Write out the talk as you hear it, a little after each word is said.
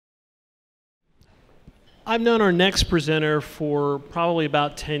I've known our next presenter for probably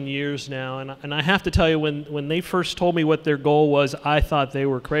about 10 years now, and I have to tell you, when they first told me what their goal was, I thought they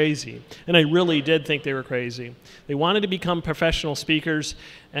were crazy. And I really did think they were crazy. They wanted to become professional speakers,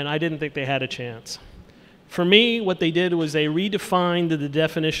 and I didn't think they had a chance. For me, what they did was they redefined the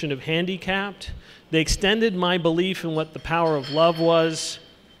definition of handicapped. They extended my belief in what the power of love was,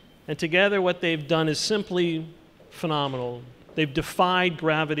 and together what they've done is simply phenomenal. They've defied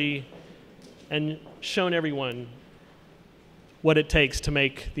gravity and shown everyone what it takes to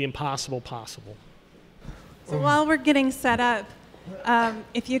make the impossible possible. So while we're getting set up,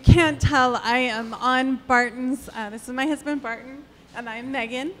 if you can't tell, I am on Barton's, this is my husband Barton, and I'm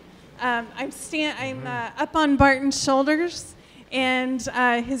Megan. I'm up on Barton's shoulders, and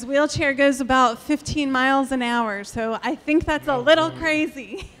his wheelchair goes about 15 miles an hour, so I think that's a little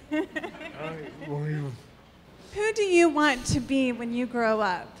crazy. Who do you want to be when you grow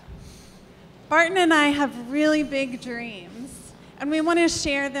up? Barton and I have really big dreams, and we want to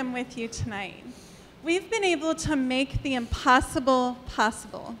share them with you tonight. We've been able to make the impossible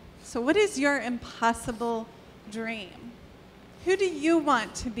possible. So what is your impossible dream? Who do you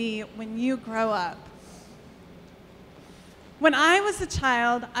want to be when you grow up? When I was a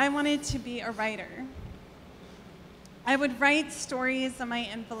child, I wanted to be a writer. I would write stories on my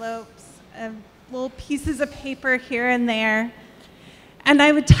envelopes, little pieces of paper here and there, and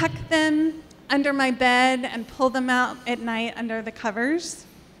I would tuck them under my bed and pull them out at night under the covers.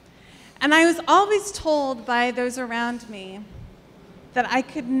 And I was always told by those around me that I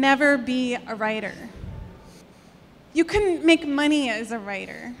could never be a writer. You couldn't make money as a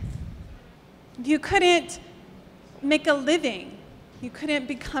writer. You couldn't make a living. You couldn't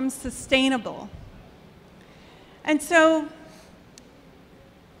become sustainable. And so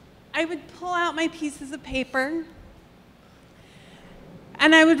I would pull out my pieces of paper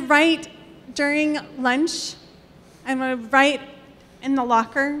and I would write during lunch, and I would write in the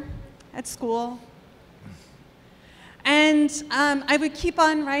locker at school. And I would keep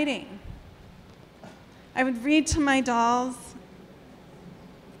on writing. I would read to my dolls.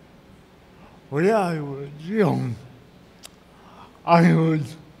 When I was young, I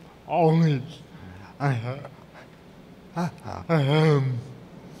was always,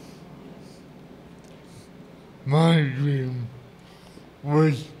 my dream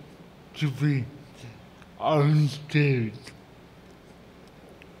was to be on stage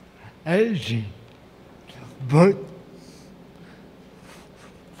acting, but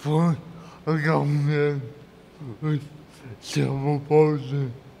for a young man with cerebral palsy,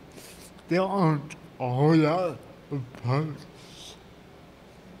 there aren't a whole lot of parts.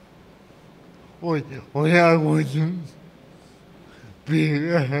 When I wasn't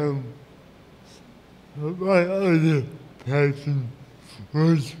being a ham, my other passion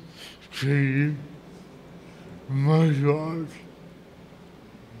was training martial arts.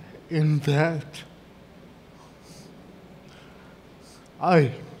 In fact,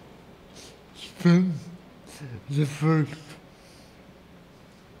 I spent the first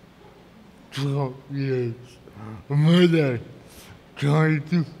 12 years of my life trying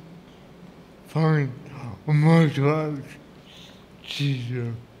to find a martial arts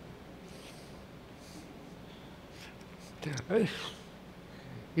teacher. If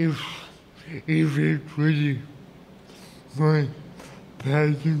it's really my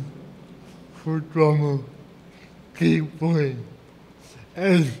passion for drama, keep playing.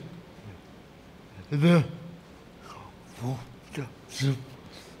 As the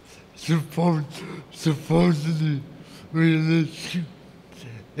supposedly realistic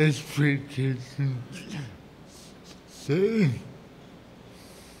expectations say.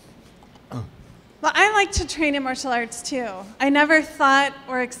 Well, I like to train in martial arts too. I never thought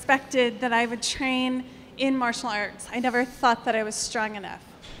or expected that I would train in martial arts. I never thought that I was strong enough.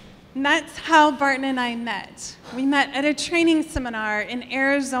 And that's how Barton and I met. We met at a training seminar in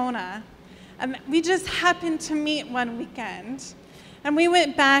Arizona. And we just happened to meet one weekend. And we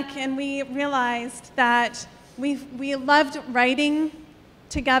went back and we realized that we loved writing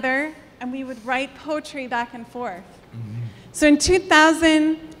together, and we would write poetry back and forth. Mm-hmm. So in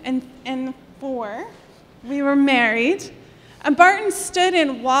 2004, we were married, and Barton stood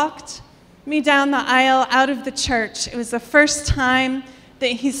and walked me down the aisle out of the church. It was the first time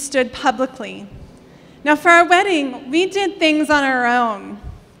that he stood publicly. Now for our wedding, we did things on our own.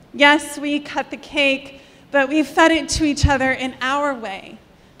 Yes, we cut the cake, but we fed it to each other in our way,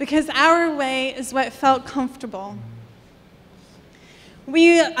 because our way is what felt comfortable.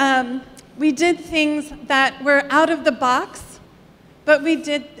 We did things that were out of the box, but we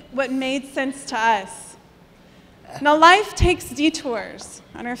did what made sense to us. Now, life takes detours.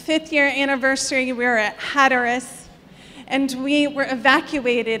 On our 5th year anniversary, we were at Hatteras, and we were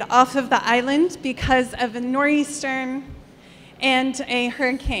evacuated off of the island because of a nor'easter and a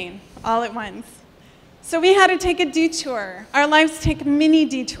hurricane all at once. So we had to take a detour. Our lives take many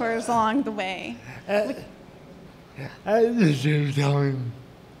detours along the way. At the same time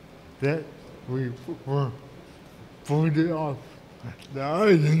that we were pulled off the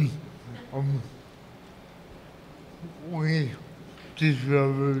island, we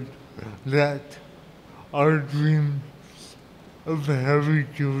discovered that our dreams of having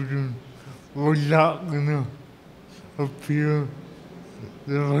children were not gonna appear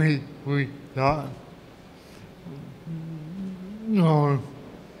the way we thought. Nor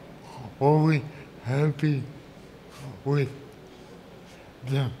were we happy with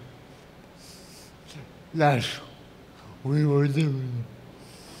the life we were doing.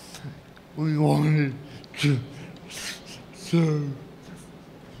 We wanted to serve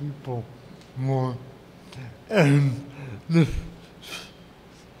people more, and the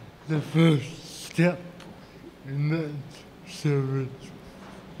first step in that service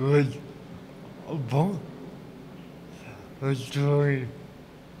was about a story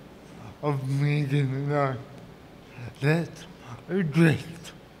of Megan and I that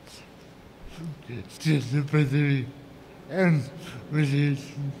addressed disability and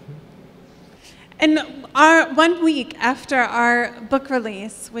relationship. And 1 week after our book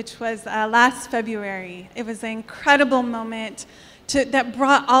release, which was last February, it was an incredible moment that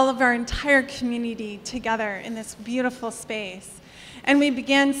brought all of our entire community together in this beautiful space. And we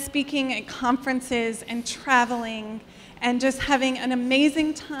began speaking at conferences and traveling and just having an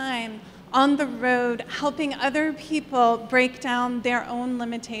amazing time on the road, helping other people break down their own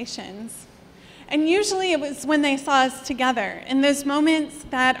limitations. And usually it was when they saw us together, in those moments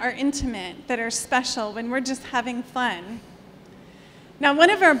that are intimate, that are special, when we're just having fun. Now, one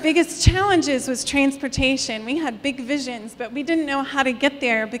of our biggest challenges was transportation. We had big visions, but we didn't know how to get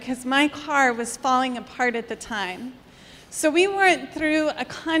there because my car was falling apart at the time. So we went through a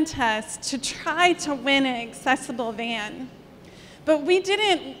contest to try to win an accessible van. But we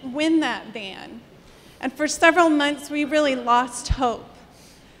didn't win that van. And for several months, we really lost hope.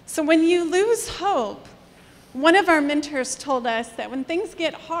 So when you lose hope, one of our mentors told us that when things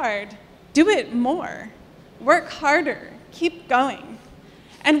get hard, do it more. Work harder. Keep going.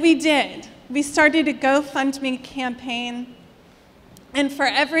 And we did. We started a GoFundMe campaign. And for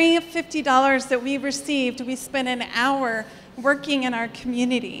every $50 that we received, we spent an hour working in our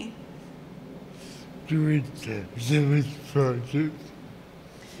community. Doing service projects.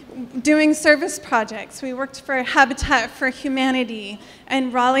 Doing service projects. We worked for Habitat for Humanity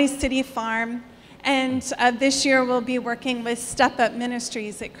and Raleigh City Farm. And this year we'll be working with Step Up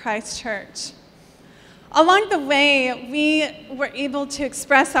Ministries at Christ Church. Along the way, we were able to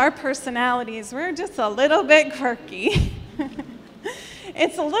express our personalities. We're just a little bit quirky.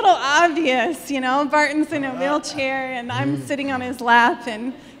 It's a little obvious, you know. Barton's in a wheelchair, and I'm sitting on his lap,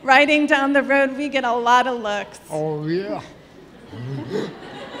 and riding down the road, we get a lot of looks. Oh, yeah.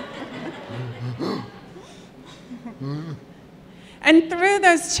 And through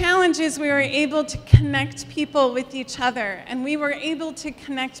those challenges, we were able to connect people with each other, and we were able to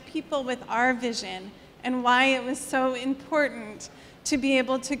connect people with our vision and why it was so important to be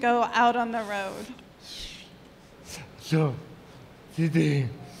able to go out on the road. So, today,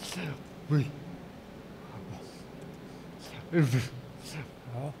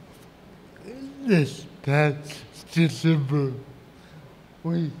 this past December,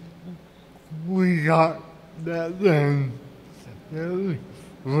 we got that van that we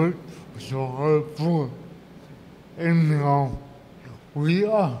worked so hard for, and now we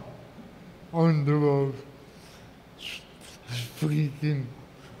are on the road speaking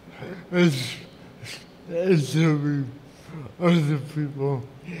and serving other people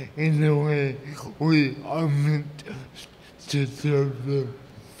in the way we are meant to serve them.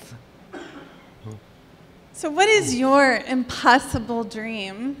 So what is your impossible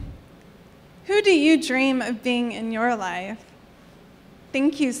dream? Who do you dream of being in your life?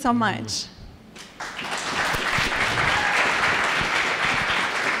 Thank you so much.